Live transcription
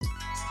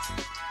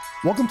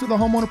Welcome to the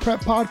Homeowner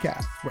Prep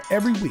Podcast, where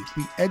every week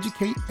we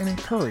educate and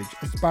encourage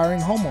aspiring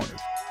homeowners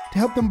to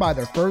help them buy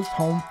their first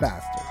home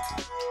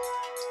faster.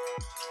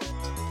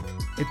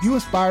 If you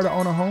aspire to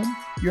own a home,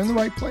 you're in the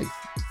right place,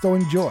 so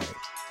enjoy.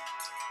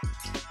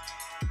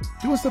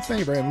 Do us a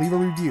favor and leave a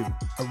review,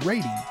 a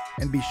rating,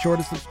 and be sure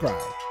to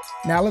subscribe.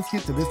 Now let's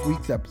get to this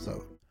week's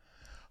episode.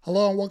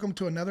 Hello and welcome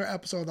to another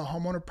episode of the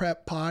Homeowner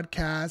Prep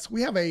Podcast.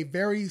 We have a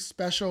very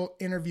special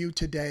interview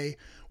today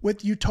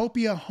with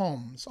Utopia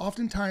Homes.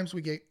 Oftentimes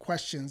we get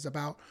questions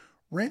about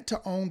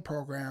rent-to-own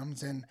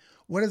programs and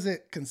what does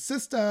it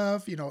consist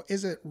of?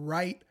 Is it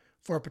right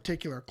for a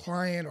particular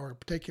client or a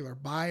particular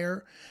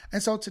buyer?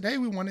 And so today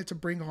we wanted to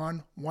bring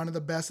on one of the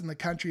best in the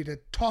country to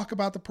talk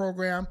about the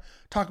program,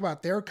 talk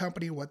about their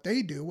company, what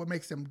they do, what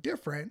makes them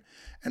different,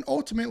 and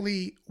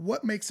ultimately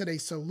what makes it a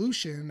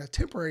solution, a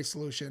temporary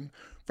solution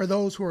for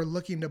those who are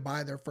looking to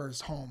buy their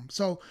first home.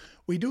 So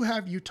we do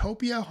have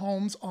Utopia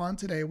Homes on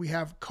today. We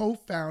have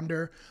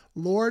co-founder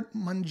Lord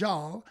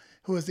Munjal,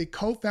 who is the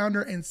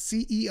co-founder and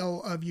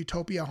CEO of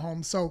Utopia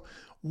Homes. So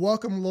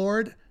welcome,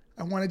 Lord.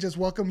 I want to just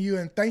welcome you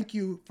and thank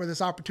you for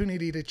this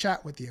opportunity to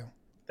chat with you.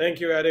 Thank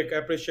you, Eric. I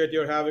appreciate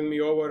your having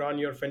me over on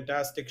your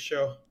fantastic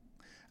show.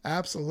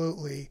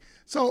 Absolutely.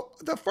 So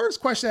the first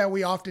question that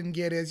we often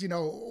get is,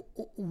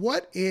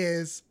 what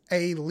is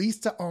a lease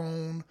to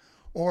own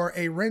or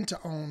a rent to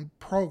own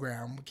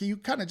program? Can you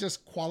kind of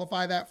just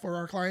qualify that for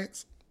our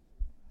clients?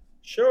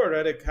 Sure,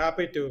 Eric.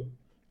 Happy to.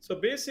 So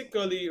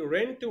basically,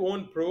 rent to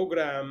own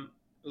program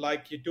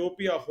like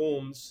Utopia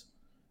Homes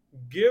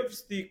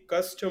gives the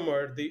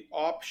customer the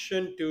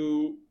option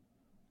to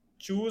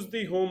choose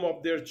the home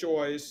of their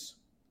choice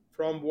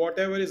from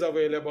whatever is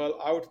available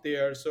out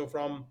there. So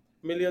from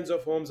millions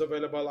of homes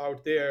available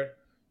out there,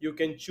 you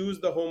can choose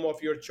the home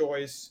of your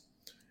choice.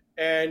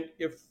 And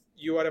if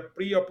you are a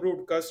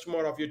pre-approved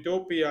customer of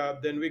Utopia,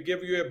 then we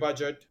give you a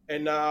budget.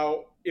 And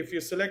now if you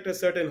select a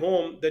certain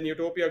home, then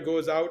Utopia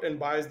goes out and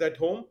buys that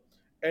home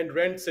and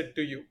rents it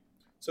to you.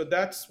 So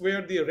that's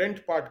where the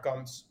rent part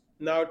comes.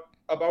 Now,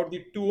 about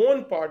the to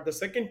own part, the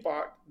second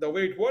part, the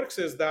way it works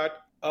is that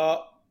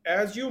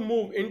as you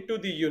move into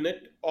the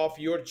unit of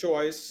your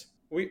choice,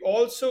 we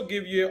also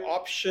give you an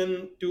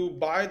option to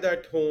buy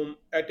that home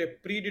at a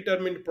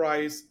predetermined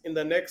price in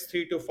the next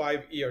 3 to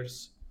 5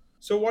 years.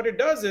 So what it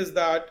does is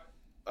that,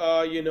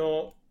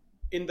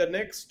 in the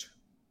next,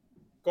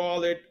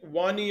 call it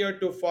 1 year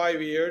to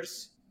 5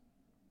 years,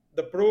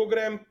 the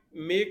program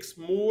makes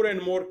more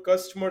and more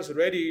customers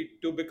ready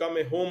to become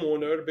a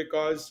homeowner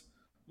because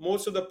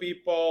most of the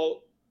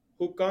people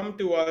who come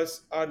to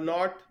us are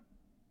not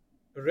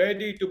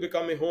ready to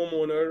become a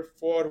homeowner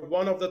for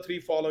one of the three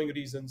following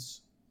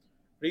reasons.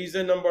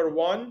 Reason number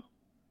one,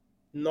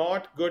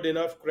 not good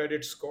enough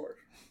credit score.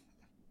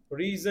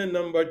 Reason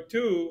number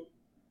two,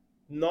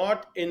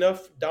 not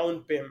enough down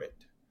payment.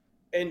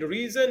 And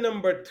reason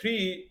number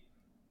three,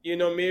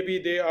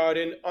 maybe they are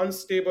in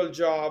unstable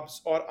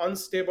jobs or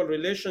unstable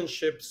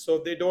relationships, so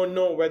they don't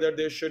know whether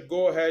they should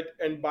go ahead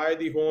and buy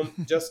the home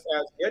just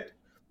as yet.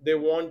 They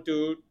want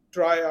to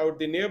try out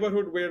the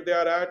neighborhood where they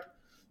are at,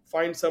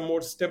 find some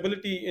more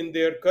stability in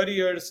their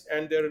careers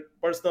and their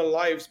personal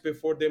lives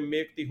before they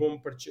make the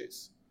home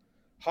purchase.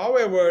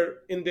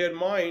 However, in their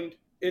mind,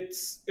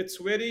 it's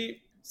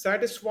very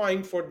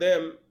satisfying for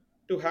them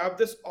to have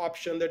this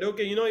option that,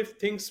 okay, if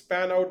things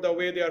pan out the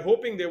way they are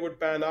hoping they would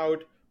pan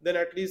out, then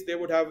at least they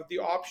would have the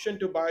option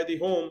to buy the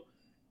home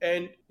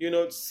and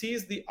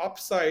seize the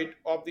upside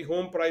of the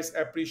home price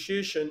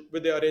appreciation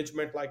with the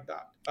arrangement like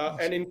that.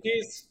 And in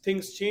case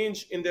things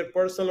change in their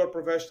personal or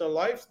professional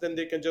lives, then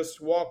they can just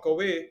walk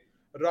away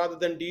rather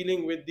than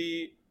dealing with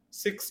the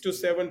 6 to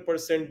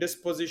 7%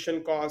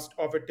 disposition cost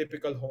of a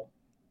typical home.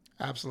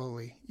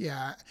 Absolutely.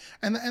 Yeah.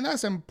 And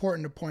that's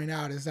important to point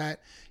out is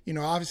that,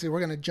 obviously we're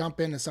going to jump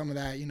into some of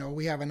that.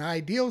 We have an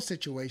ideal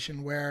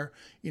situation where,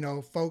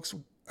 folks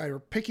are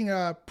picking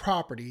a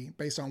property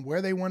based on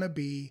where they want to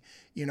be,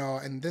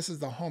 and this is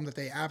the home that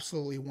they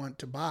absolutely want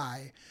to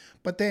buy.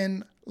 But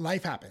then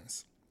life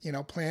happens,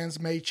 plans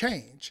may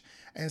change.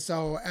 And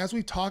so as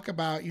we talk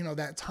about,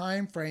 that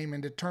time frame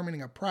and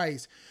determining a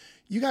price,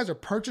 you guys are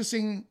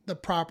purchasing the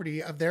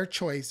property of their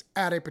choice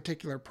at a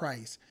particular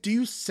price. Do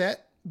you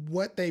set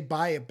what they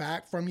buy it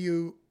back from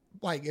you?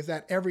 Like, is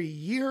that every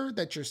year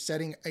that you're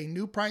setting a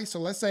new price? So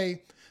let's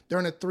say they're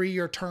in a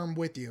 3-year term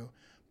with you,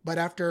 but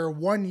after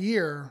 1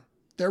 year,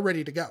 they're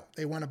ready to go.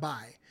 They want to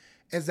buy.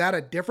 Is that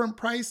a different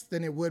price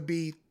than it would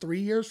be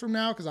 3 years from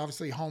now? Because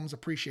obviously homes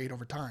appreciate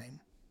over time.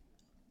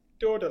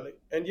 Totally.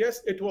 And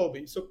yes, it will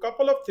be. So,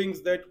 couple of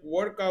things that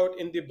work out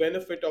in the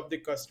benefit of the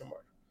customer.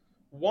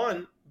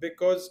 One,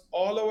 because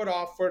all our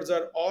offers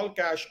are all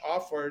cash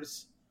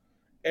offers,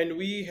 and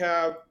we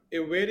have a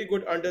very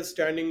good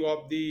understanding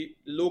of the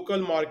local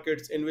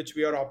markets in which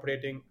we are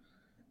operating.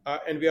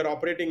 And we are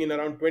operating in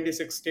around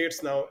 26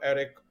 states now,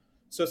 Eric.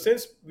 So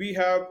since we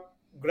have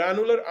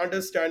granular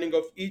understanding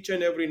of each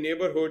and every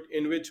neighborhood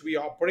in which we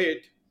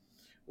operate,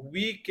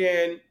 we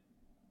can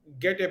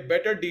get a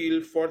better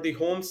deal for the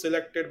home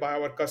selected by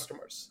our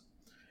customers.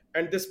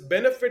 And this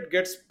benefit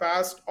gets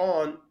passed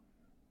on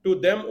to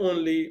them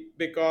only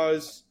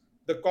because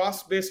the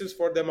cost basis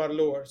for them are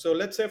lower. So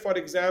let's say, for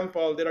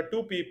example, there are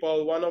two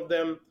people. One of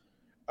them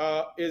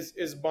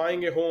is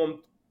buying a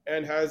home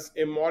and has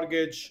a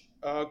mortgage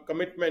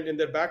commitment in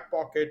their back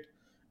pocket.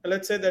 And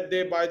let's say that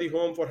they buy the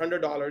home for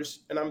 $100,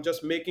 and I'm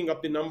just making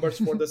up the numbers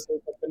for the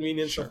sake of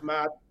convenience of Sure.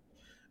 math.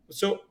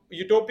 So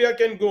Utopia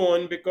can go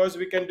on because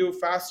we can do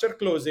faster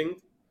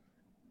closing.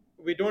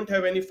 We don't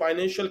have any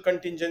financial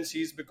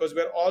contingencies because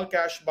we're all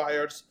cash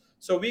buyers.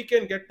 So we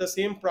can get the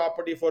same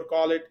property for,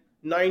 call it,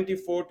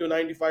 94 to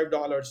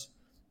 $95.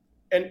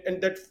 And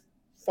that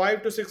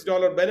 $5 to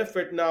 $6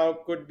 benefit now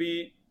could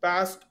be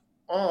passed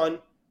on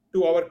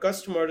to our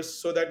customers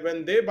so that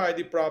when they buy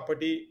the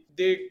property,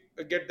 they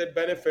get that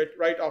benefit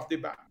right off the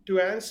bat. To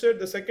answer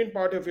the second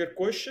part of your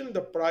question,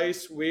 the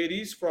price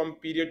varies from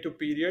period to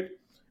period.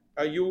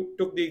 You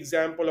took the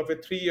example of a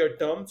 3-year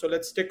term, so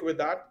let's stick with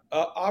that.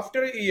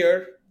 After a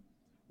year,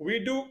 we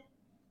do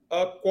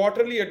a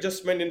quarterly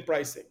adjustment in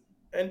pricing,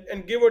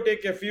 and give or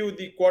take a few,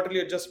 the quarterly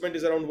adjustment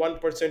is around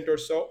 1% or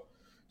so.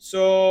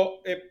 So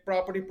a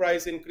property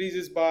price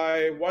increases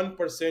by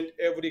 1%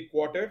 every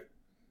quarter.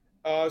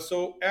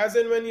 So as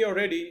and when you're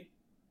ready,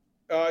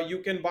 you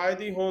can buy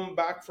the home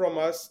back from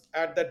us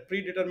at that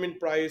predetermined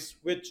price,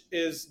 which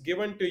is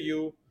given to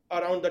you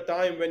around the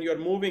time when you're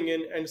moving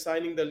in and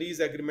signing the lease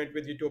agreement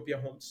with Utopia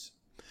Homes.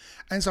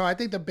 And so I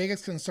think the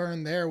biggest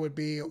concern there would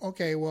be,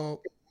 okay,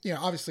 well,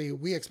 obviously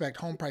we expect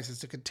home prices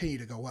to continue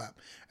to go up.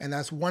 And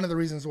that's one of the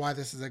reasons why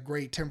this is a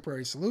great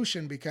temporary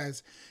solution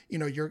because,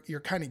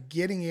 you're kind of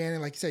getting in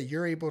and like you said,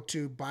 you're able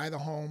to buy the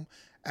home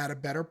at a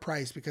better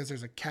price because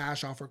there's a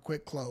cash offer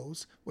quick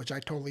close, which I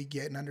totally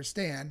get and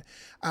understand.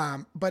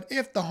 But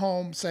if the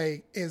home,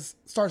 say, is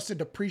starts to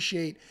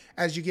depreciate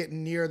as you get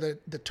near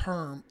the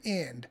term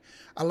end,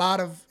 a lot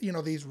of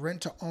these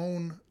rent to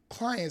own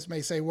clients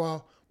may say,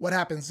 well, what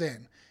happens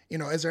then?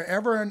 Is there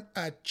ever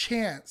a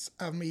chance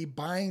of me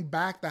buying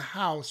back the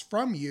house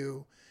from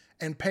you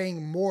and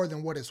paying more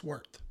than what it's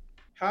worth?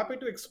 Happy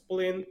to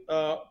explain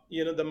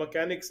the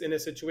mechanics in a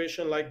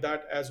situation like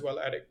that as well,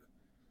 Eric.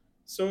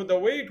 So the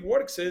way it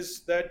works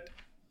is that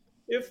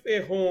if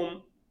a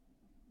home,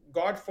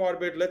 God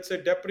forbid, let's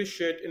say,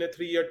 depreciate in a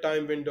 3-year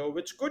time window,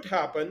 which could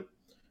happen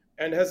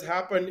and has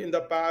happened in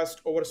the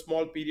past over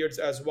small periods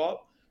as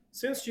well,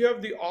 since you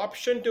have the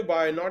option to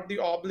buy, not the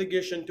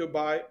obligation to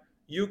buy,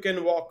 you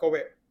can walk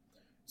away.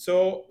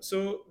 So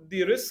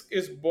the risk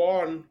is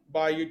borne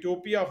by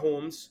Utopia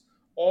Homes.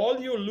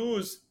 All you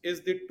lose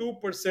is the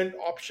 2%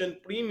 option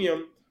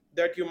premium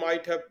that you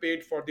might have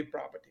paid for the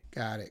property.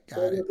 Got it. So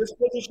Got the it.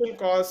 disposition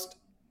cost,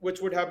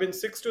 which would have been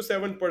 6 to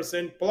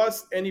 7%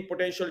 plus any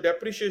potential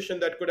depreciation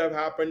that could have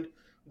happened,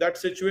 that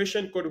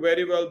situation could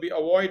very well be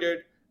avoided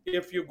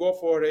if you go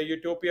for a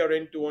Utopia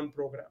rent to own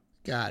program.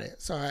 Got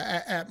it. So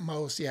at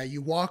most, yeah,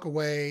 you walk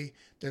away.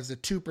 There's a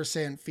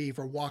 2% fee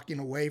for walking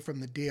away from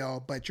the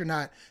deal, but you're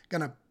not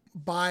going to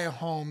buy a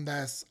home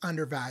that's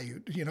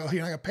undervalued. You're not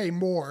going to pay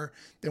more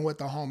than what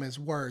the home is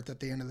worth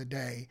at the end of the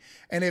day.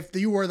 And if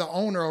you were the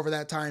owner over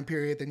that time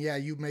period, then yeah,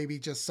 you may be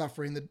just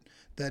suffering the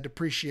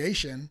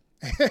depreciation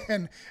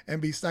and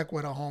be stuck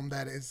with a home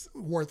that is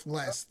worth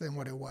less than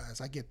what it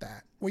was. I get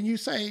that. When you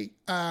say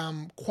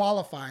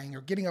qualifying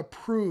or getting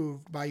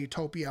approved by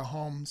Utopia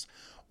Homes,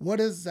 what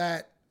does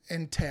that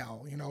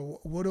entail?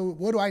 What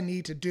do I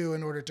need to do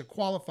in order to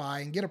qualify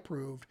and get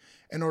approved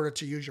in order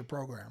to use your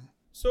program?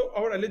 So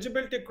our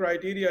eligibility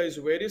criteria is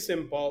very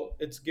simple.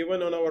 It's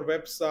given on our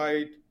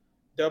website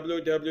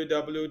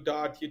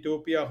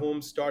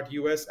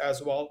www.utopiahomes.us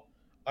as well.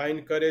 I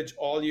encourage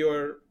all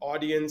your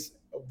audience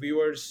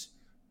viewers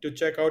to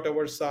check out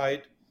our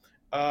site.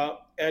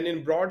 And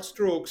in broad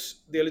strokes,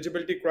 the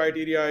eligibility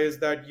criteria is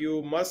that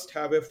you must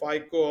have a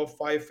FICO of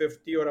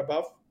 550 or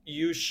above.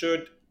 You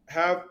should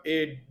have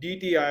a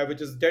DTI,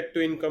 which is debt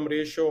to income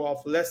ratio,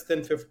 of less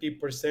than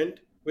 50%,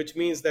 which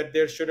means that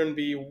there shouldn't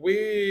be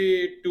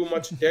way too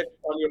much debt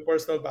on your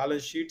personal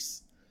balance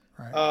sheets.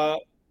 Right. Uh,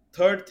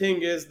 Third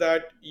thing is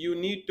that you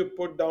need to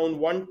put down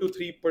 1 to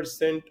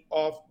 3%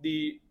 of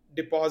the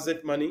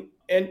deposit money.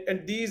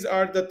 And these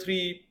are the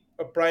three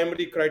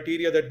primary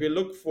criteria that we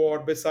look for,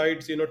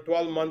 besides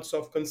 12 months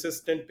of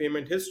consistent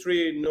payment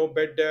history, no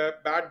bad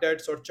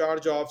debts or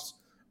charge-offs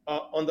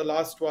on the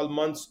last 12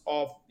 months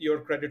of your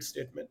credit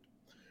statement.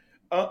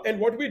 And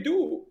what we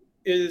do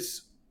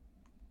is,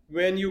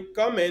 when you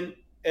come in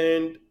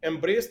and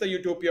embrace the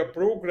Utopia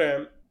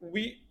program,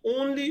 we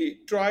only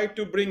try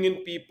to bring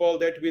in people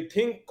that we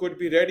think could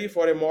be ready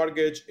for a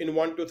mortgage in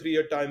 1 to 3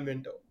 year time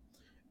window.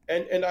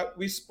 And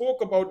we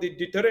spoke about the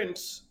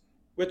deterrents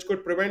which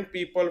could prevent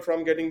people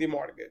from getting the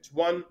mortgage.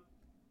 One,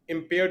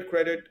 impaired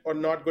credit or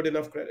not good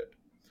enough credit.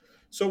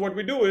 So what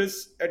we do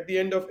is, at the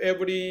end of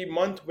every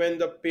month when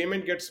the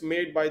payment gets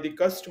made by the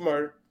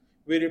customer,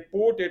 we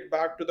report it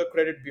back to the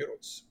credit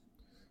bureaus.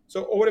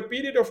 So over a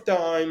period of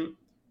time,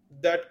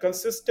 that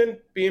consistent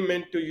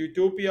payment to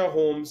Utopia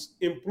Homes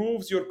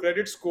improves your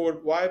credit score.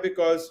 Why?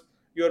 Because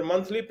your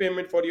monthly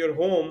payment for your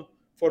home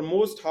for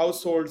most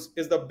households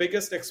is the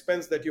biggest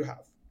expense that you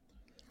have.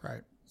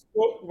 Right.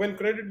 So when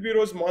credit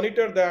bureaus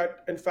monitor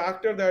that and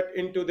factor that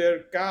into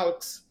their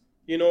calcs,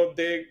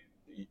 they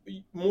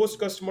most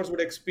customers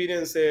would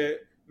experience a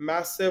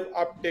massive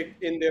uptick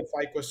in their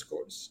FICO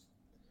scores.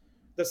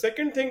 The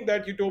second thing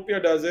that Utopia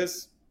does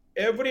is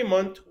every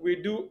month we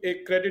do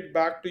a credit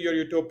back to your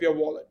Utopia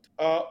wallet.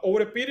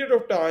 Over a period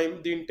of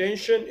time, the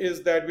intention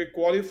is that we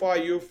qualify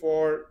you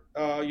for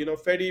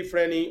Freddie,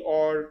 Frenny,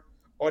 or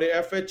a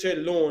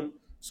FHA loan.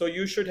 So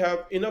you should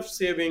have enough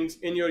savings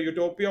in your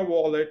Utopia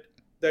wallet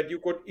that you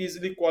could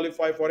easily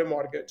qualify for a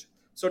mortgage.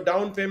 So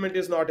down payment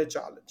is not a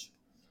challenge.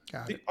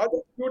 Got The it. other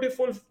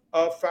beautiful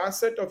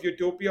facet of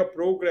Utopia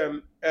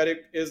program,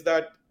 Eric, is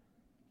that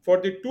for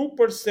the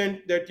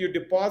 2% that you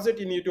deposit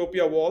in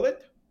Utopia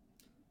wallet,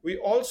 we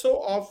also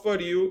offer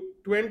you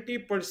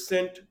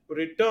 20%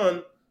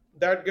 return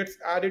that gets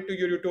added to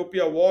your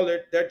Utopia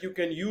wallet that you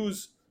can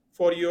use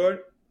for your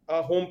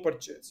home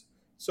purchase.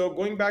 So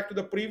going back to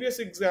the previous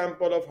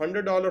example of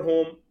 $100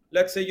 home,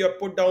 let's say you have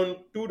put down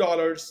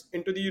 $2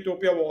 into the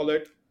Utopia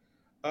wallet.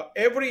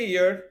 Every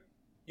year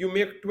you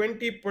make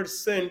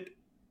 20%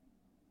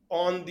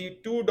 on the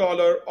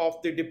 $2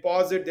 of the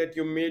deposit that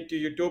you made to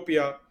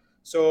Utopia.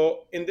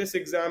 So in this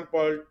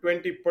example,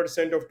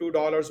 20% of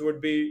 $2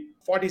 would be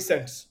 40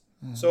 cents.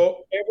 Mhm.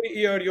 So every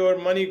year your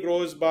money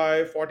grows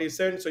by 40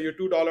 cents. So your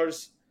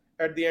 $2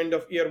 at the end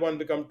of year one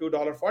become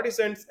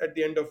 $2.40. At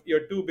the end of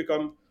year two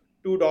become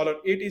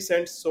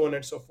 $2.80, so on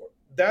and so forth.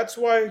 That's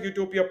why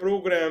Utopia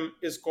program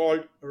is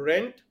called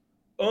rent,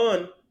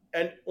 earn,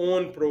 and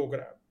own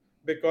program.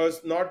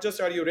 Because not just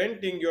are you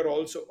renting, you're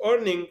also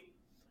earning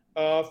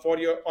for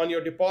your on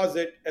your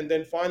deposit, and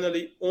then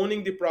finally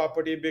owning the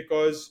property,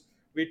 because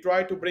we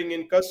try to bring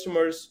in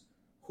customers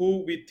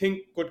who we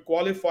think could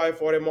qualify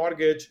for a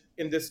mortgage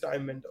in this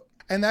time window.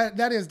 And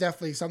that is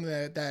definitely something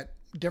that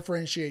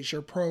differentiates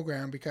your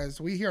program,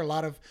 because we hear a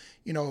lot of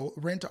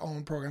rent to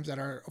own programs that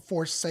are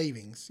forced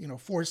savings,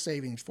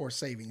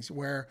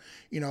 where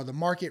the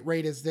market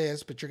rate is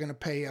this, but you're going to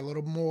pay a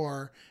little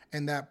more,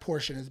 and that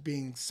portion is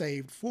being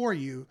saved for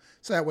you,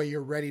 so that way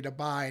you're ready to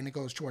buy, and it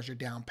goes towards your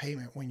down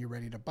payment when you're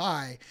ready to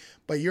buy.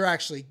 But you're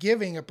actually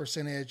giving a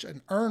percentage,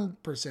 an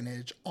earned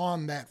percentage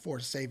on that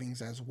forced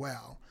savings as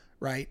well,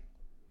 right?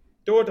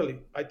 Totally,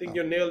 I think Oh.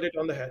 you nailed it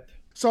on the head.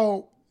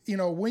 So,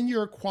 when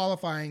you're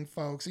qualifying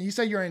folks, and you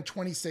say you're in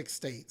 26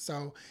 states,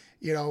 so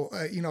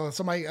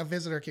somebody, a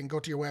visitor, can go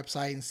to your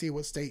website and see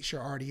what states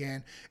you're already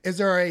in. Is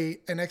there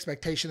an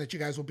expectation that you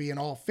guys will be in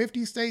all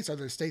 50 states? Are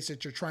there states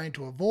that you're trying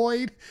to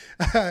avoid?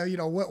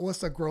 What's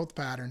the growth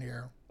pattern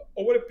here?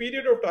 Over a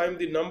period of time,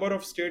 the number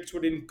of states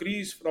would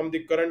increase from the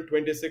current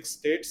 26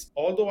 states,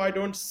 although I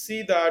don't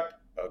see that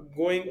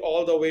going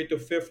all the way to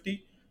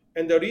 50.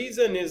 And the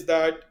reason is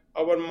that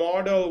our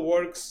model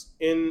works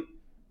in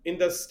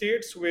the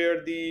states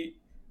where the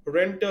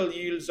rental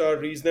yields are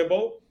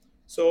reasonable.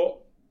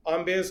 So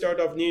I'm based out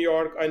of New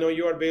York. I know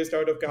you are based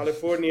out of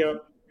California.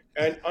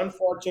 And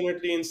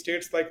unfortunately, in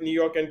states like New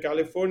York and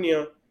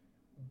California,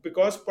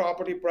 because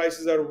property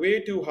prices are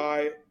way too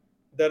high,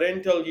 the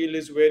rental yield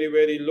is very,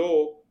 very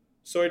low.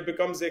 So it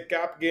becomes a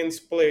cap gains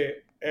play,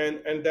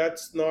 and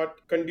that's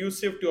not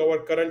conducive to our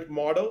current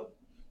model.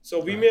 So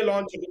we Right. may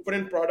launch a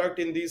different product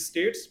in these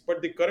states,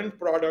 but the current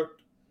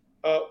product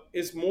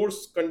is more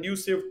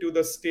conducive to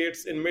the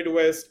states in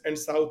Midwest and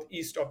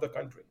Southeast of the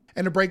country.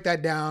 And to break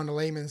that down to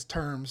layman's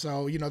terms,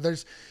 so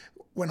there's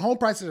when home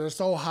prices are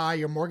so high,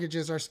 your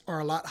mortgages are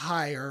a lot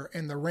higher,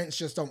 and the rents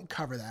just don't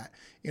cover that.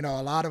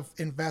 A lot of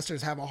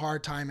investors have a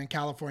hard time in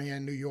California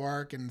and New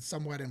York and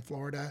somewhat in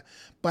Florida,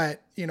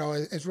 but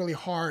it's really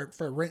hard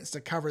for rents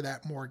to cover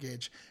that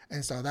mortgage,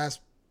 and so that's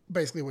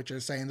basically what you're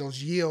saying.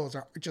 Those yields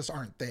just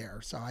aren't there.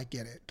 So I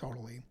get it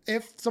totally.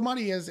 If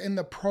somebody is in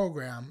the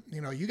program,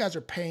 you guys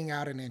are paying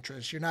out an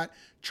interest. You're not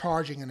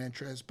charging an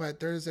interest, but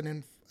there's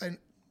an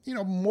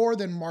more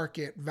than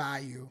market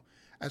value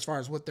as far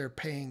as what they're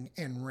paying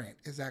in rent.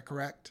 Is that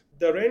correct?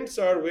 The rents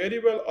are very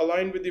well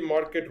aligned with the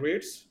market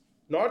rates.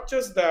 Not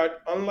just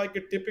that, unlike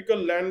a typical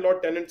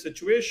landlord tenant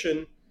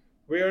situation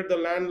where the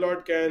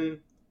landlord can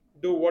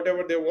do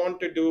whatever they want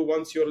to do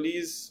once your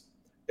lease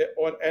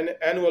or an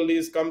annual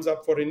lease comes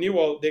up for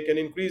renewal, they can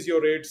increase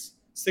your rates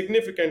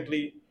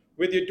significantly.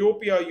 With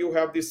Utopia, you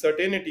have the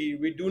certainty.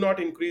 We do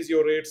not increase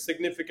your rates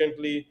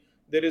significantly.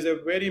 There is a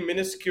very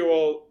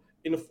minuscule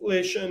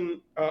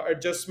inflation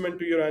adjustment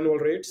to your annual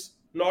rates.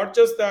 Not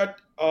just that,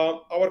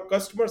 our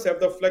customers have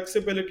the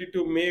flexibility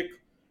to make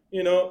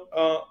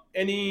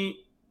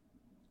any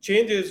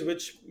changes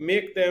which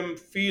make them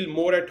feel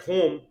more at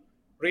home,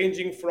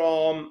 ranging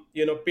from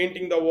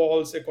painting the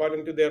walls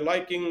according to their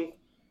liking,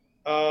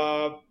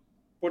 uh,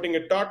 putting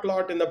a tot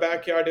lot in the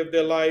backyard if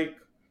they like,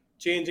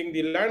 changing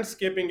the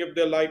landscaping if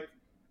they like.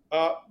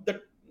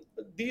 The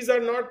These are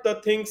not the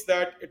things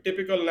that a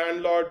typical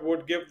landlord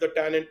would give the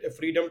tenant a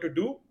freedom to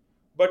do,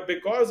 but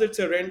because it's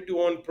a rent to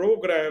own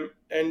program,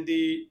 and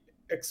the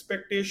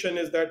expectation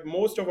is that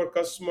most of our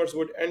customers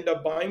would end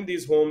up buying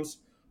these homes,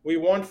 we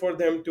want for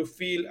them to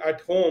feel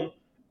at home,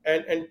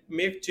 and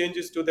make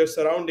changes to their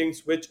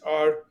surroundings which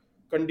are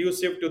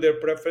conducive to their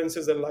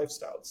preferences and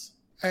lifestyles.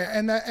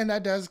 And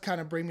that does kind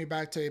of bring me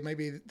back to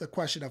maybe the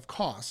question of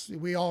costs.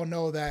 We all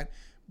know that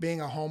being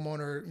a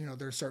homeowner,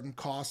 there's certain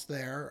costs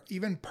there.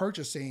 Even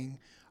purchasing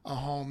a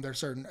home, there's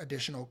certain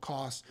additional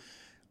costs.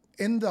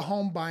 In the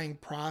home buying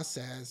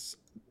process,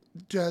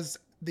 does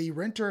the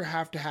renter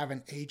have to have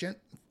an agent,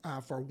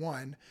 for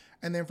one?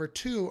 And then for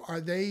two, are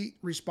they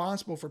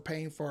responsible for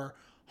paying for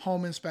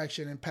home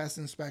inspection and pest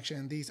inspection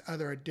and these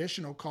other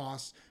additional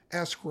costs,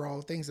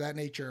 escrow, things of that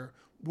nature,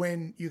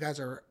 when you guys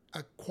are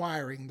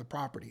acquiring the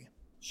property?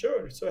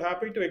 Sure. So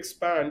happy to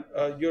expand.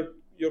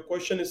 Your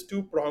question is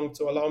two pronged,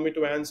 so allow me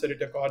to answer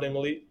it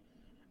accordingly.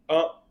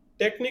 Uh,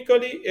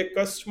 Technically, a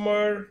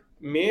customer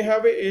may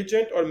have an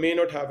agent or may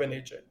not have an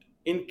agent.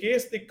 In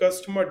case the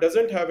customer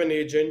doesn't have an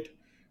agent,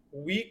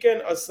 we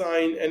can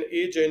assign an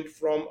agent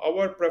from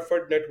our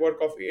preferred network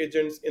of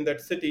agents in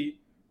that city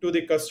to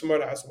the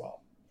customer as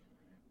well.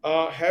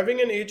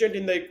 Having an agent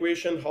in the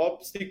equation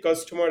helps the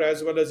customer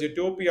as well as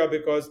Utopia,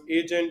 because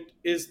agent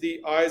is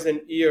the eyes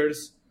and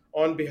ears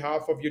on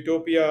behalf of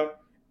Utopia,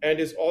 and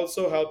is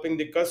also helping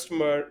the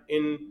customer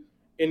in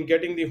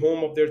getting the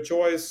home of their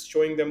choice,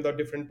 showing them the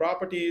different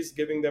properties,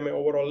 giving them an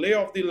overall lay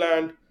of the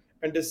land,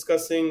 and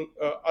discussing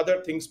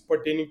other things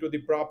pertaining to the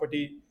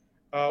property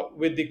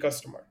with the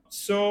customer.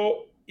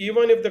 So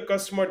even if the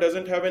customer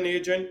doesn't have an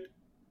agent,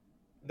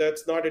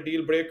 that's not a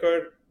deal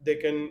breaker. They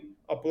can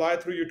apply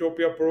through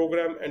Utopia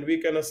program, and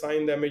we can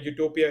assign them a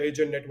Utopia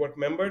agent network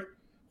member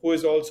who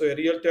is also a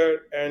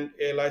realtor and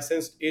a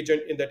licensed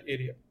agent in that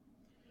area.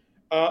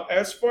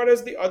 As far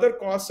as the other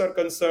costs are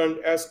concerned,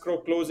 escrow,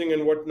 closing,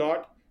 and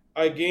whatnot,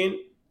 again,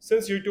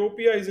 since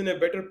Utopia is in a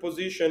better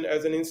position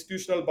as an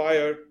institutional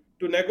buyer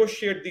to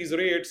negotiate these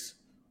rates,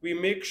 we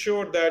make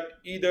sure that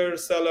either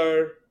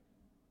seller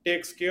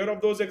takes care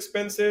of those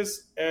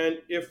expenses, and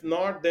if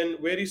not, then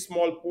very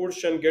small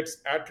portion gets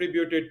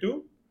attributed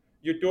to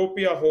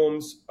Utopia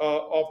homes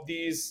of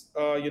these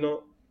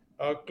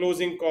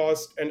closing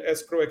costs and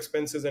escrow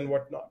expenses and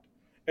whatnot.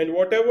 And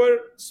whatever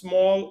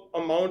small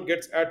amount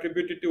gets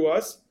attributed to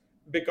us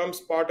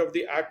becomes part of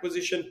the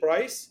acquisition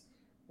price,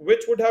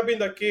 which would have been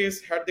the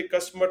case had the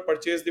customer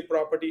purchased the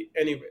property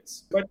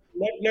anyways. But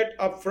net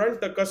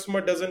upfront, the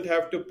customer doesn't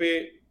have to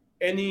pay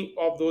any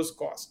of those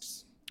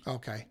costs.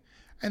 Okay.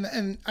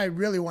 And I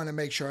really want to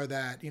make sure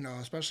that,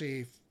 especially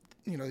if,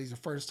 these are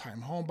first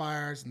time home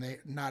buyers and they're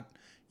not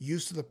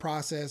used to the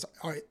process,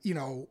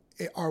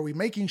 are we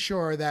making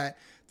sure that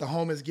the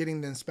home is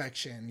getting the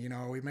inspection?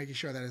 Are we making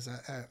sure that it's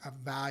a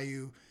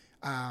value,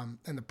 and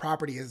the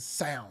property is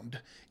sound?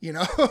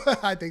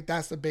 I think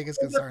that's the biggest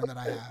concern that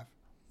I have.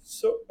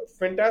 So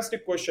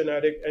fantastic question,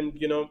 Eric, and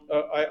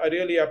I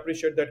really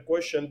appreciate that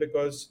question,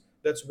 because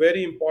that's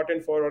very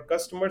important for our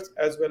customers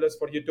as well as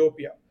for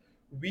Utopia.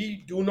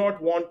 We do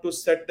not want to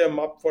set them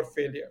up for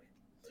failure,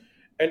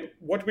 and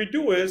what we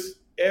do is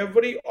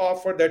every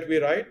offer that we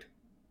write,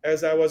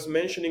 as I was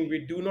mentioning, we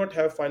do not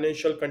have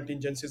financial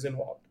contingencies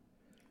involved,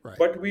 Right.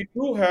 but we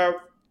do have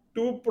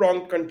two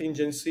pronged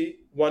contingency.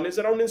 One is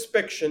around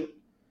inspection,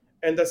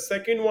 and the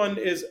second one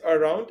is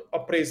around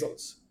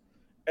appraisals,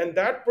 and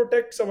that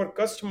protects our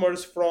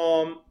customers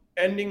from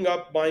ending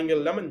up buying a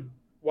lemon.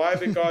 Why?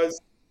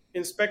 Because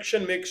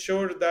inspection makes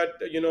sure that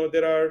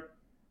there are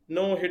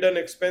no hidden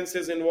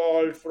expenses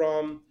involved,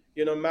 from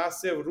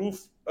massive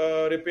roof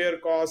repair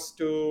costs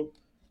to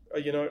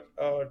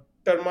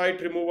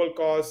termite removal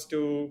costs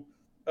to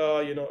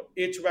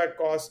HVAC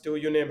costs, to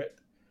you name it.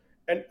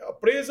 And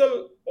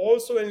appraisal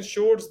also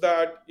ensures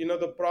that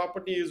the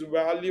property is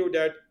valued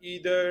at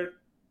either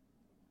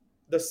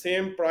the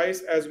same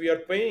price as we are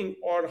paying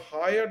or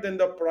higher than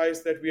the price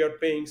that we are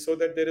paying, so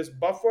that there is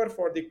buffer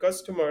for the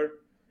customer,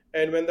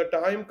 and when the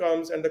time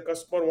comes and the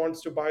customer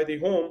wants to buy the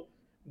home,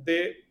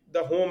 the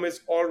home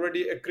is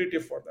already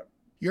accretive for them.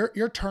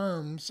 Your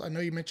terms, I know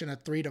you mentioned a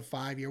 3 to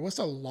 5 year. What's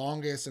the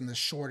longest and the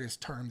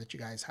shortest term that you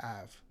guys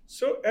have?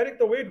 So Eric,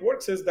 the way it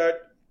works is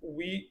that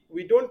we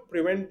don't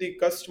prevent the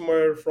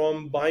customer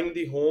from buying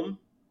the home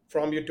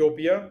from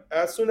Utopia.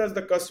 As soon as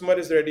the customer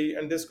is ready,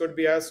 and this could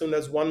be as soon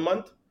as 1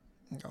 month,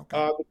 Okay.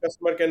 the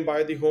customer can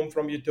buy the home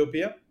from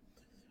Utopia.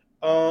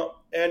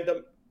 And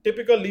the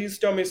typical lease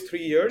term is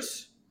 3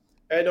 years.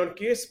 And on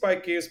case by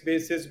case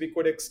basis, we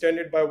could extend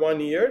it by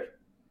 1 year.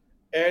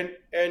 And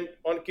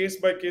on case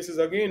by cases,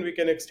 again, we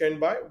can extend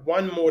by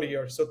 1 more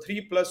year. So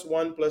 3 plus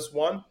 1 plus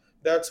 1.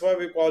 That's why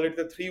we call it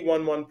the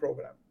 3-1-1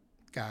 program.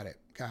 Got it.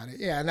 Got it.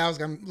 Yeah, and that was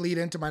going to lead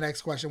into my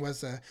next question,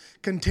 was a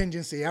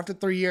contingency. After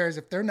 3 years,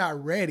 if they're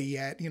not ready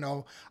yet,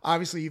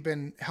 obviously you've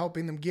been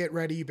helping them get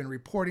ready. You've been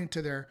reporting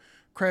to their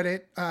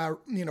credit,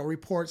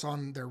 reports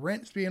on their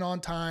rents being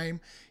on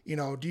time.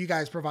 Do you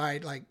guys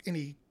provide like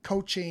any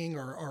coaching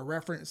or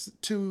reference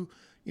to,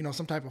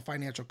 some type of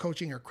financial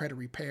coaching or credit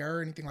repair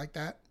or anything like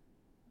that?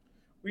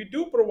 We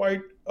do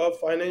provide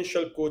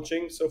financial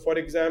coaching. So, for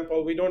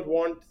example, we don't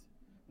want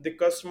the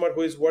customer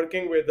who is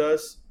working with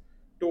us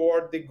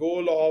toward the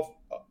goal of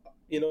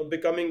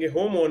becoming a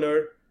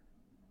homeowner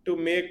to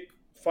make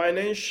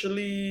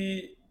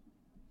financially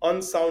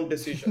unsound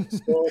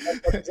decisions. So,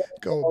 for Go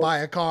example, buy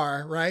a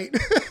car, right?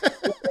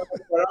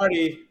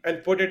 Ferrari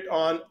and put it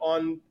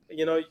on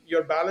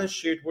your balance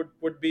sheet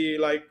would be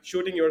like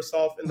shooting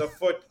yourself in the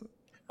foot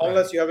Right.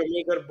 unless you have a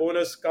major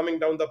bonus coming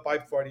down the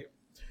pipe for you.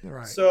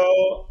 Right.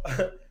 So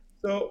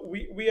so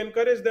we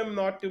encourage them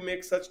not to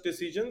make such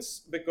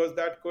decisions because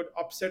that could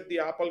upset the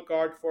apple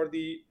cart for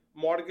the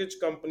mortgage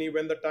company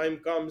when the time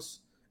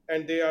comes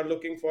and they are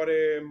looking for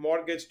a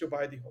mortgage to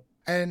buy the home.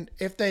 And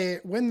if they,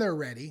 when they're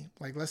ready,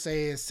 like let's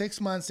say it's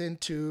 6 months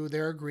into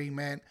their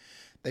agreement,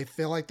 they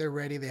feel like they're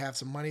ready, they have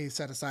some money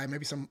set aside,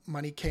 maybe some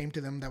money came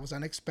to them that was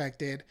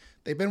unexpected,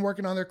 they've been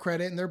working on their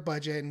credit and their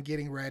budget and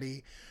getting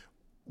ready.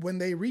 When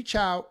they reach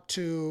out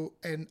to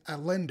a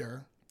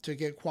lender to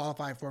get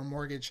qualified for a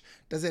mortgage,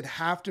 does it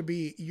have to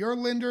be your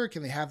lender?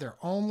 Can they have their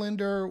own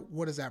lender?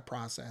 What is that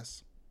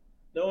process?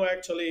 No,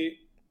 actually,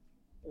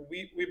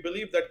 we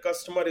believe that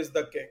customer is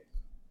the king.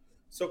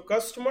 So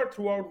customer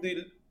throughout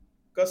the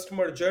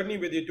customer journey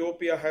with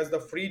Utopia has the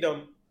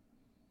freedom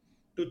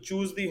to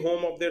choose the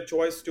home of their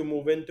choice to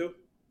move into.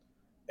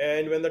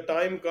 And when the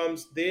time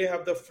comes, they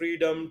have the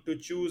freedom to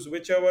choose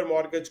whichever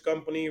mortgage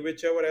company,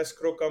 whichever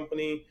escrow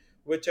company,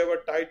 whichever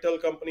title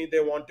company they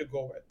want to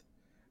go with.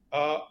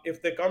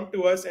 If they come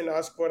to us and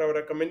ask for our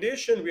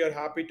recommendation, we are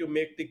happy to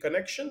make the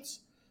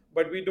connections,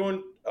 but we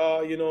don't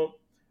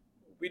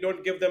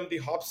give them the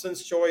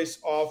Hobson's choice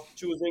of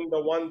choosing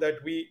the one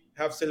that we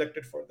have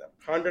selected for them.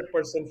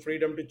 100%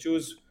 freedom to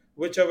choose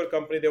whichever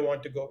company they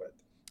want to go with.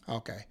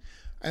 Okay.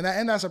 And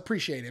that's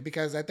appreciated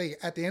because I think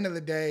at the end of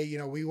the day,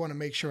 we want to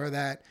make sure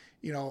that,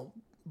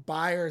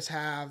 buyers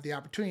have the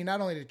opportunity not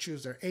only to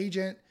choose their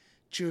agent,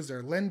 choose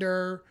their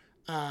lender,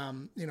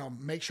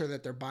 make sure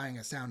that they're buying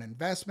a sound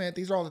investment.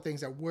 These are all the things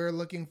that we're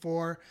looking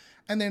for.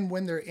 And then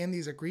when they're in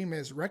these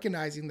agreements,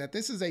 recognizing that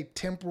this is a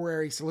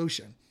temporary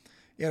solution.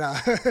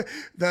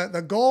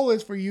 The goal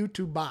is for you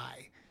to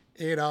buy.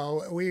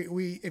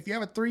 We if you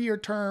have a 3-year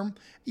term,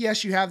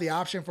 yes, you have the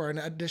option for an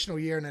additional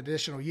year,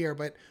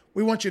 but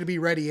we want you to be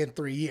ready in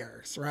 3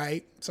 years,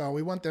 right? So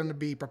we want them to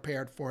be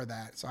prepared for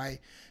that. So I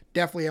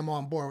definitely am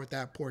on board with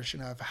that portion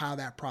of how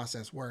that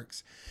process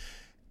works.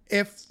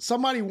 If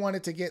somebody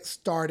wanted to get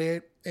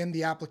started in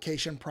the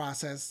application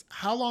process,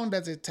 how long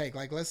does it take?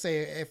 Like, let's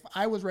say if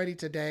I was ready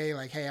today,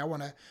 like, hey, I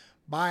want to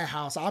buy a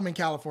house. I'm in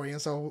California,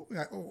 so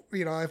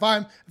if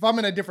I'm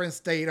in a different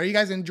state, are you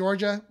guys in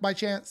Georgia by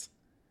chance?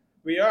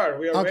 We are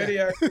Okay. very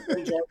active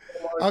in job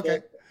Okay.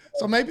 market.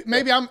 So So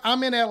maybe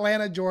I'm in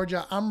Atlanta,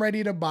 Georgia. I'm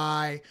ready to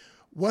buy.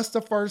 What's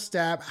the first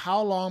step? How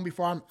long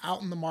before I'm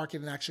out in the market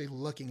and actually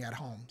looking at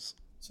homes?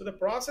 So the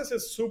process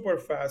is super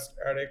fast,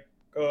 Eric.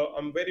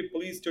 I'm very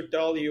pleased to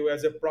tell you,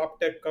 as a prop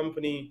tech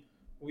company,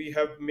 we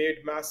have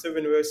made massive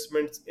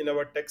investments in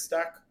our tech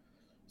stack.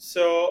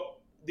 So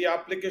the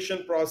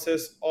application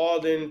process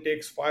all in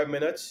takes 5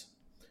 minutes.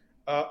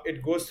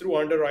 It goes through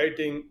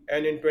underwriting,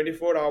 and in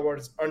 24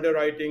 hours,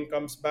 underwriting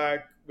comes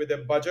back with a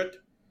budget.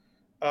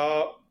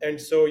 And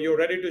so you're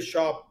ready to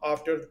shop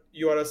after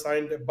you are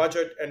assigned a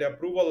budget and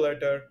approval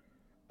letter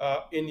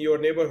in your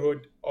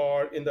neighborhood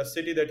or in the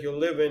city that you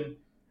live in,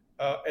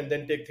 and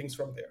then take things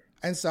from there.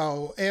 And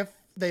so if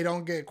they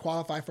don't get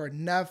qualified for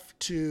enough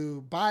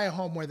to buy a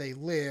home where they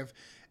live,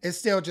 it's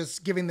still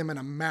just giving them an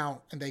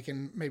amount and they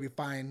can maybe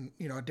find,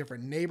 a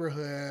different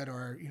neighborhood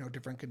or,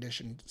 different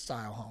condition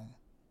style home.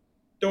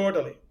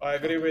 Totally, I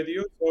agree Okay. with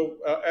you. So,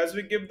 as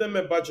we give them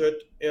a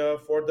budget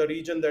for the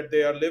region that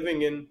they are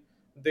living in,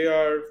 they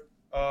are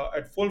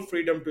at full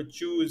freedom to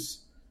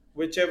choose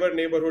whichever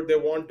neighborhood they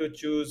want to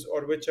choose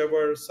or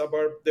whichever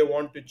suburb they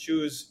want to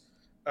choose,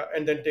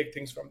 and then take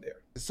things from there.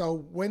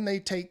 So when they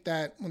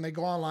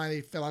go online,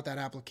 they fill out that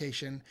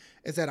application.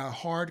 Is that a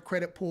hard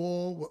credit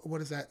pull? What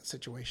is that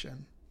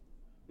situation?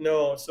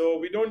 No, so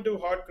we don't do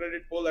hard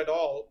credit pull at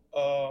all.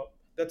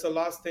 That's the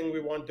last thing we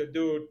want to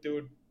do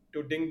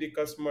to ding the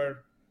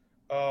customer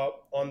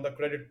on the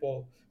credit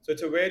pull. So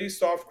it's a very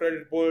soft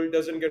credit pull,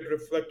 doesn't get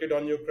reflected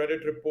on your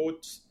credit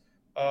reports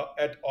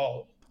at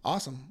all.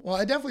 Awesome. Well,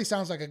 it definitely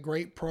sounds like a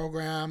great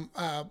program.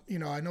 I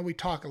know we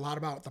talk a lot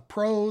about the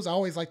pros. I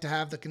always like to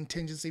have the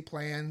contingency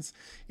plans.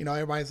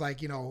 Everybody's like,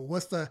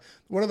 what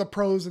are the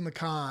pros and the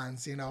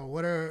cons?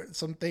 What are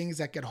some things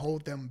that could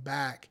hold them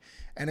back?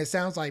 And it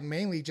sounds like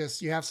mainly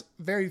just you have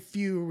very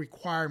few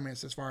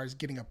requirements as far as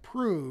getting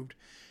approved.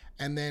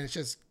 And then it's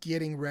just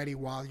getting ready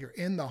while you're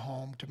in the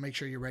home to make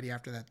sure you're ready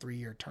after that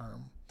 3-year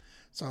term.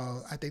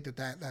 So I think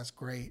that's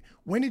great.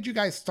 When did you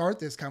guys start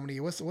this company?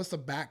 What's the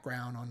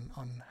background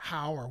on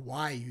how or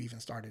why you even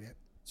started it?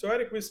 So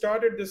Eric, we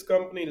started this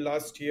company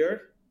last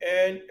year,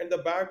 and the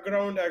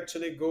background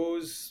actually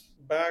goes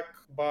back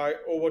by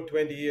over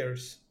 20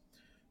 years.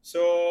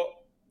 So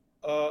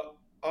uh,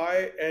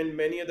 I and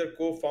many other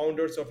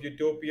co-founders of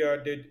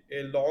Utopia did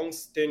a long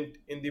stint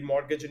in the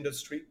mortgage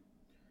industry.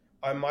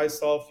 I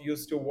myself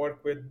used to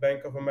work with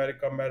Bank of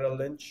America Merrill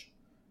Lynch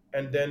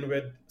and then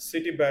with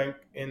Citibank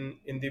in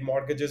the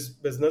mortgages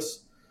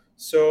business.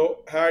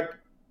 So had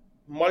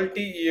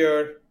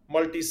multi-year,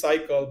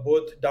 multi-cycle,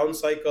 both down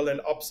cycle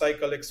and up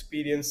cycle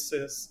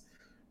experiences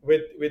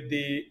with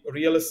the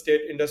real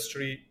estate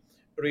industry,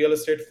 real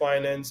estate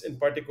finance in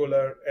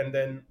particular, and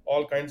then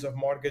all kinds of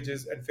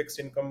mortgages and fixed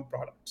income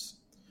products.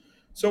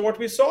 So what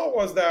we saw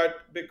was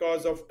that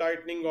because of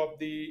tightening of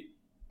the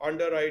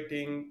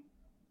underwriting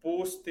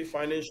post the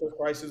financial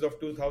crisis of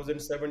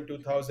 2007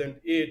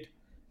 2008,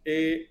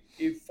 a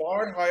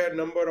far higher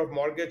number of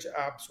mortgage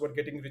apps were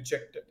getting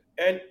rejected.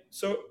 And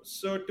so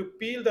to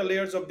peel the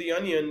layers of the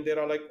onion, there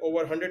are like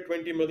over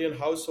 120 million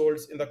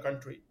households in the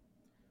country,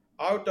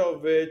 out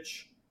of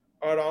which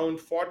around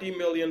 40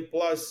 million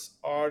plus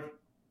are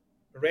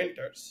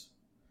renters.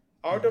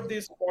 Out of Mhm.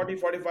 these 40,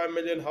 45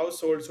 million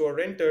households who are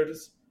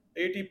renters,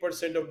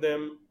 80% of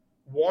them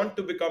want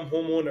to become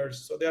homeowners.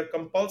 So they are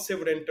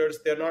compulsive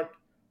renters. They're not,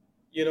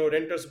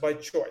 renters by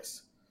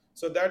choice.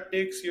 So that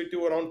takes you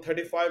to around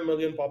 35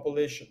 million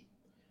population.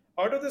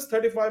 Out of this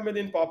 35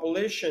 million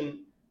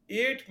population,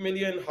 8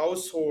 million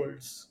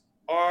households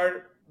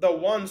are the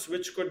ones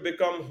which could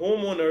become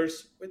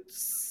homeowners with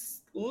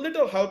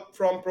little help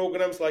from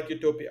programs like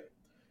Utopia.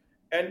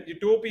 And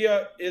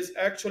Utopia is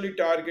actually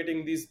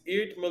targeting these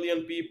 8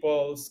 million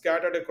people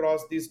scattered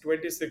across these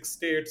 26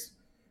 states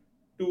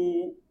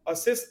to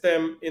assist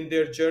them in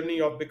their journey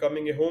of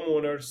becoming a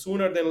homeowner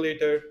sooner than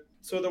later.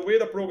 So, the way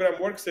the program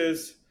works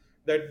is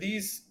that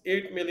these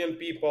 8 million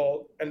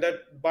people, and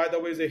that, by the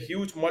way, is a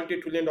huge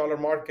multi trillion dollar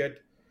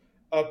market,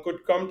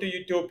 could come to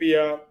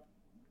Utopia,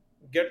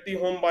 get the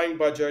home buying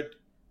budget,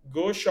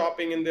 go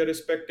shopping in their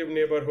respective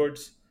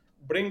neighborhoods,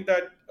 bring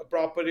that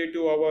property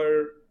to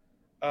our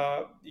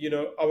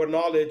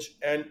knowledge,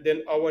 and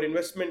then our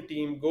investment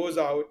team goes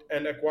out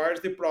and acquires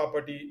the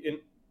property in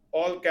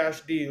all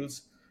cash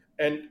deals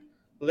and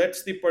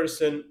lets the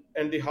person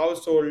and the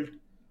household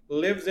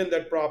lives in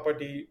that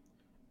property.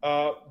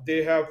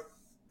 They have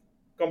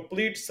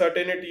complete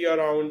certainty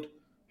around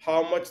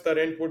how much the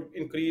rent would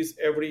increase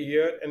every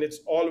year, and it's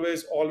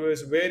always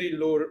very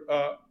low,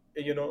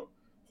 you know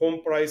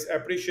home price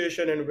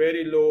appreciation and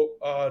very low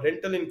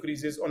rental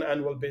increases on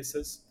annual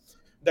basis.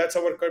 That's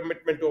our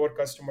commitment to our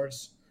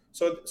customers.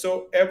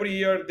 So every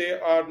year they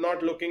are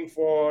not looking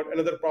for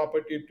another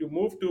property to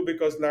move to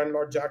because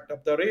landlord jacked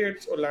up the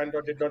rates or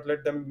landlord did not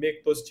let them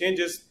make those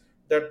changes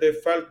that they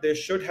felt they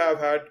should have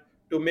had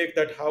to make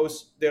that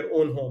house their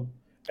own home,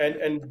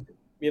 and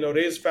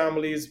raise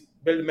families,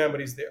 build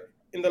memories there.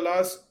 In the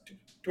last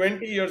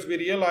 20 years, we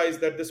realized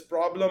that this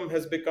problem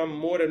has become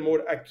more and more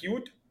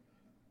acute,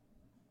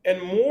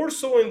 and more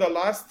so in the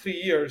last 3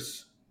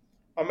 years.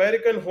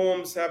 American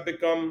homes have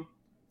become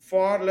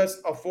far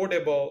less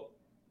affordable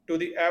to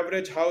the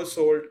average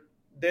household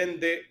than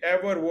they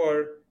ever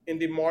were in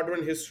the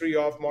modern history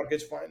of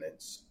mortgage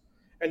finance.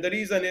 And the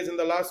reason is in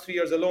the last 3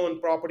 years alone,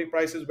 property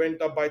prices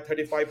went up by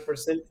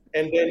 35%.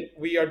 And then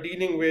we are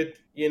dealing with,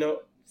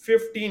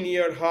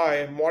 15-year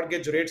high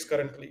mortgage rates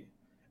currently.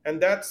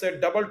 And that's a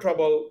double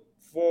trouble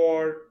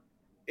for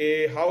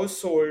a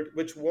household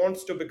which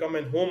wants to become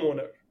a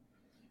homeowner.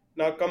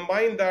 Now,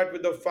 combine that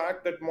with the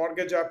fact that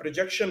mortgage app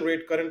rejection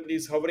rate currently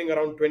is hovering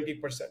around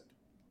 20%.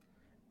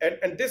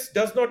 And this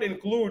does not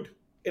include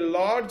a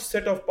large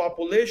set of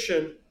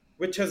population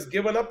which has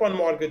given up on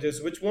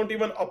mortgages, which won't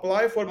even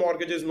apply for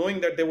mortgages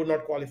knowing that they would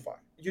not qualify.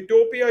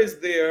 Utopia is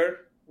there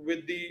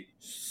with the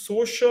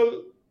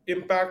social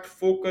impact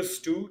focus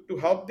to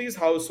help these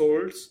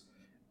households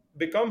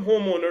become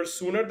homeowners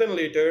sooner than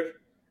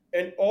later,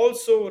 and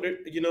also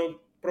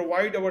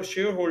provide our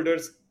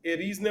shareholders a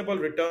reasonable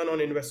return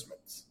on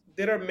investments.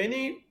 There are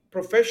many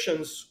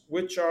professions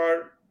which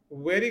are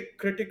very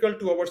critical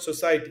to our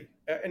society.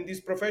 And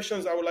these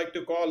professions I would like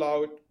to call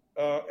out,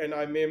 and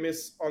I may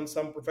miss on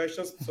some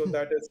professions, so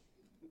that is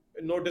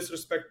no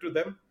disrespect to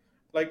them.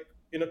 Like,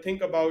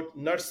 think about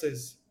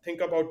nurses,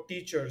 think about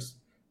teachers,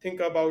 think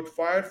about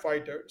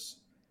firefighters,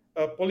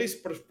 police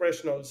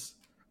professionals,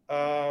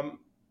 um,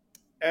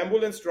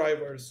 ambulance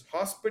drivers,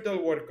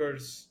 hospital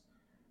workers.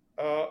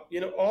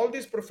 All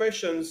these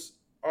professions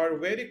are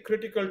very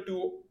critical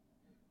to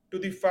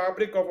the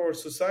fabric of our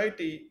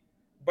society,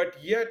 but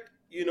yet,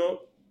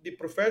 the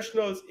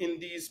professionals in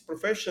these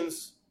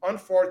professions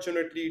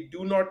unfortunately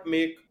do not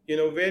make,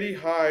 very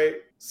high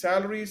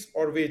salaries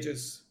or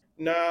wages.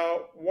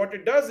 Now, what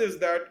it does is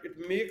that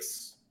it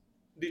makes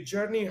the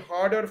journey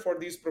harder for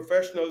these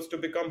professionals to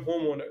become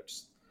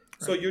homeowners.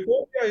 So Right.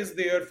 Utopia is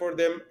there for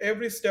them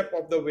every step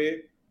of the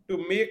way to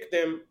make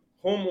them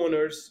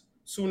homeowners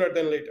sooner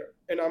than later.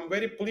 And I'm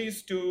very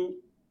pleased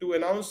to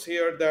announce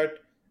here that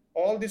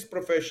all these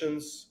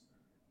professions,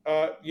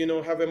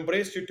 have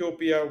embraced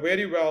Utopia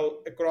very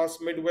well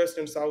across Midwest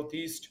and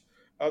Southeast.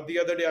 The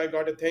other day, I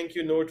got a thank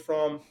you note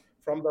from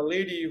the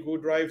lady who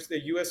drives the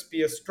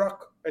USPS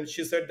truck, and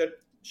she said that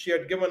she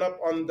had given up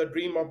on the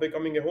dream of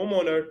becoming a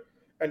homeowner,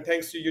 and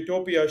thanks to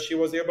Utopia, she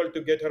was able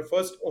to get her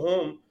first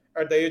home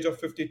at the age of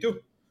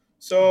 52.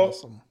 So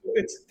Awesome.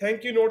 it's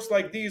thank you notes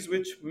like these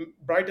which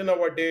brighten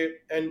our day,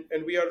 and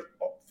we are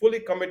fully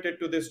committed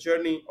to this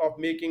journey of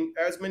making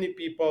as many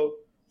people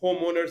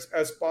homeowners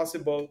as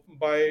possible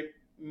by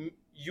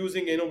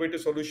using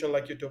innovative solution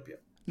like Utopia.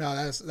 No,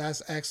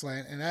 that's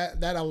excellent, and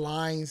that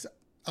aligns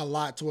a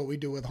lot to what we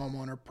do with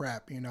homeowner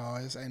prep.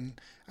 And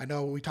I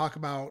know we talk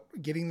about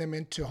getting them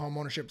into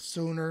homeownership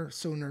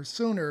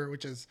sooner,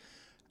 which is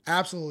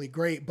absolutely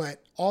great,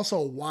 but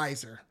also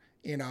wiser.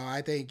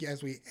 I think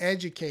as we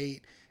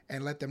educate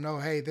and let them know,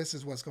 hey, this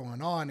is what's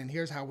going on, and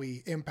here's how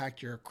we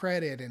impact your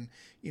credit, and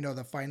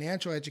the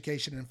financial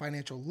education and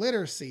financial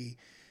literacy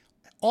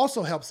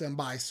also helps them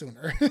buy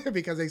sooner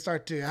because they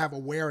start to have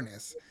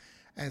awareness.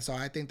 And so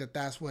I think that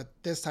that's what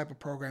this type of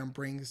program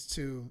brings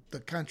to the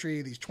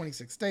country, these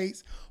 26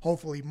 states,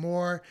 hopefully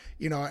more,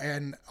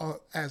 and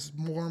as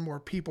more and more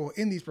people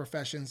in these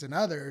professions and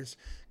others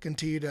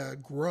continue to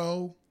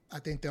grow, I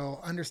think they'll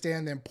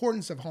understand the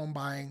importance of home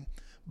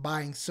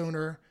buying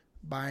sooner,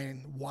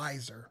 buying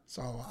wiser.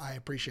 So I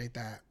appreciate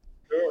that.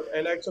 Sure.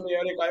 And actually,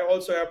 Eric, I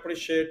also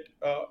appreciate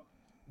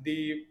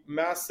the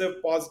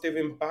massive positive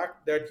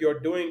impact that you're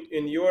doing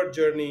in your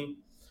journey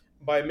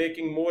by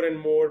making more and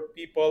more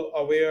people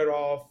aware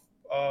of,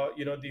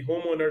 the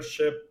home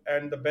ownership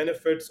and the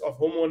benefits of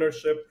home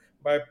ownership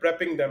by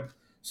prepping them.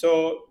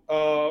 So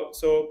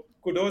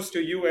kudos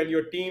to you and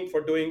your team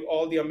for doing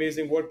all the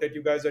amazing work that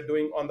you guys are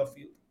doing on the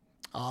field.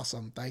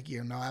 Awesome. Thank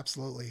you. No,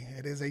 absolutely.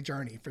 It is a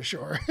journey for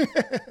sure.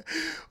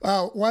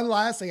 One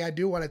last thing I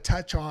do want to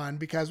touch on,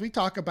 because we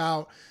talk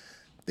about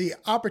the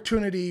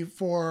opportunity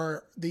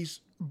for these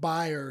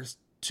buyers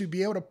to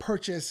be able to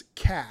purchase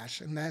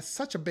cash. And that's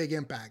such a big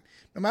impact.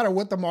 No matter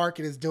what the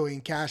market is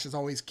doing, cash is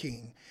always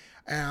king.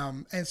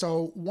 And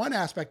so one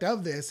aspect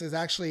of this is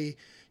actually,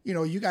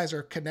 you guys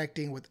are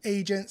connecting with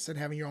agents and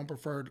having your own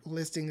preferred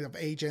listing of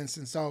agents.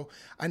 And so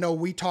I know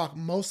we talk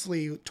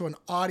mostly to an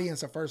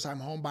audience of first-time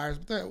home buyers,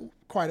 but there are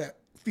quite a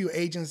few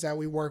agents that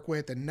we work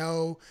with and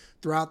know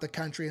throughout the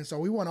country. And so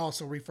we want to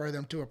also refer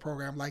them to a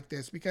program like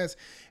this because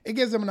it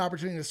gives them an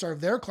opportunity to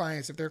serve their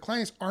clients. If their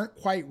clients aren't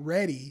quite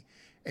ready,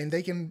 and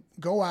they can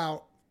go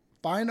out,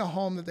 find a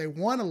home that they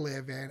want to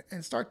live in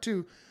and start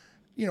to,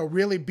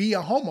 really be a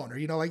homeowner,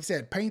 like you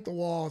said, paint the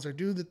walls or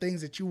do the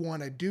things that you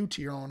want to do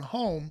to your own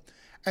home.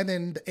 And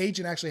then the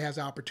agent actually has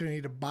the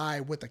opportunity to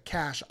buy with a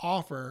cash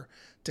offer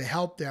to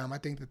help them. I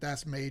think that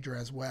that's major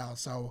as well.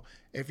 So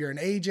if you're an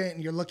agent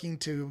and you're looking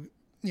to,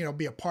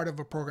 be a part of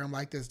a program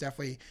like this,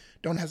 definitely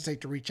don't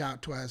hesitate to reach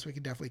out to us. We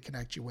can definitely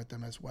connect you with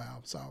them as well.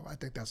 So I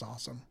think that's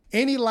awesome.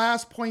 Any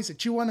last points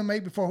that you want to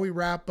make before we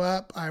wrap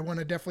up? I want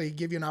to definitely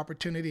give you an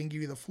opportunity and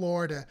give you the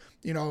floor to,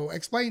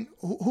 explain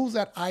who's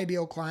that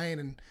ideal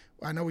client. And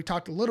I know we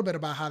talked a little bit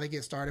about how they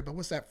get started, but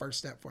what's that first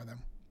step for them?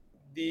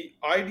 The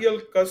ideal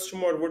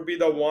customer would be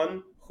the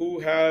one who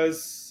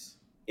has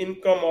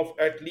income of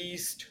at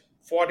least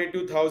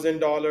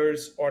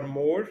 $42,000 or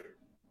more,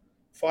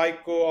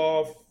 FICO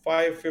of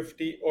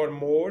 550 or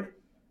more,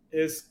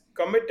 is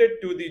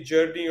committed to the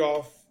journey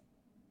of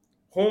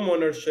home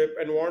ownership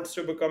and wants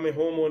to become a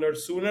homeowner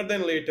sooner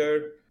than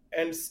later,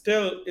 and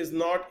still is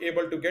not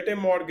able to get a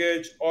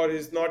mortgage or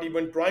is not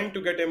even trying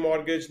to get a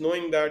mortgage,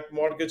 knowing that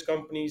mortgage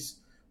companies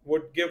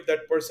would give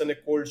that person a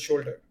cold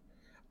shoulder.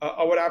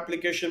 Our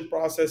application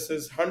process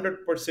is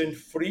 100%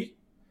 free,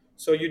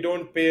 so you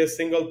don't pay a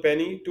single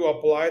penny to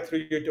apply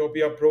through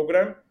Utopia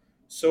program.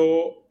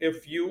 So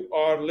if you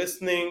are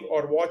listening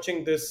or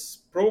watching this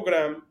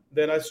program,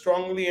 then I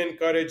strongly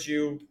encourage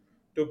you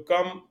to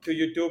come to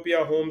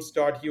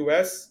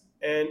utopiahomes.us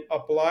and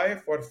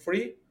apply for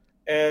free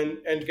and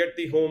get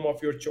the home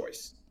of your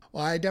choice.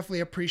 Well, I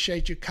definitely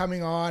appreciate you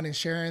coming on and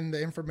sharing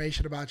the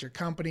information about your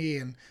company.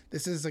 And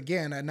this is,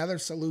 again, another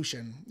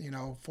solution,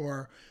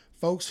 for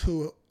folks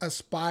who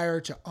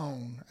aspire to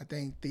own. I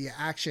think the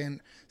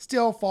action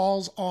still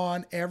falls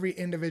on every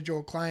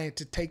individual client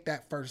to take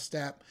that first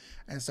step.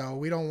 And so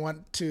we don't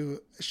want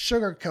to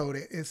sugarcoat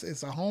it.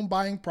 It's a home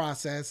buying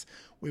process.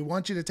 We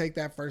want you to take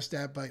that first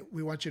step, but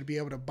we want you to be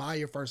able to buy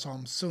your first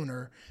home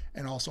sooner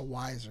and also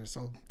wiser.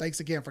 So thanks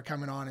again for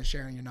coming on and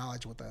sharing your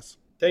knowledge with us.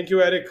 Thank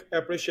you, Eric. I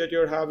appreciate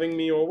your having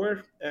me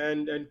over,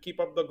 and keep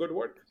up the good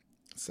work.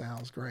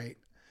 Sounds great.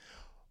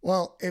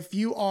 Well, if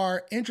you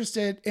are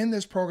interested in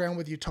this program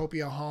with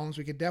Utopia Homes,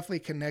 we could definitely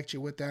connect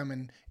you with them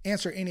and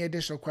answer any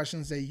additional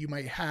questions that you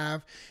might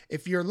have.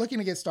 If you're looking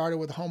to get started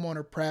with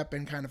homeowner prep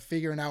and kind of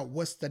figuring out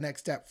what's the next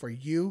step for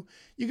you,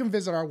 you can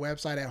visit our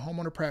website at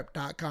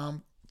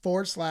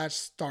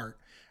homeownerprep.com/start.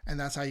 And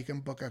that's how you can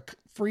book a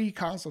free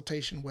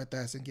consultation with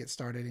us and get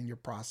started in your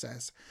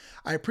process.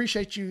 I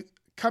appreciate you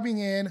coming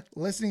in,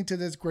 listening to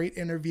this great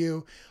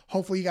interview.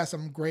 Hopefully you got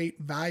some great,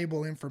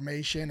 valuable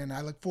information, and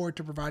I look forward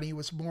to providing you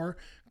with some more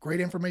great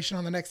information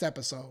on the next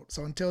episode.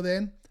 So until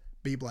then,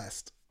 be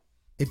blessed.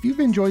 If you've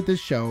enjoyed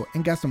this show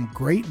and got some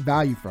great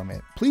value from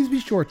it, please be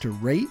sure to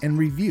rate and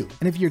review.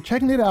 And if you're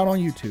checking it out on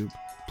YouTube,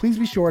 please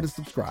be sure to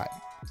subscribe.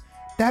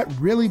 That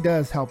really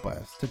does help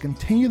us to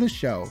continue the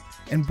show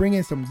and bring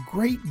in some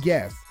great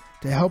guests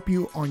to help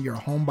you on your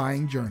home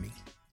buying journey.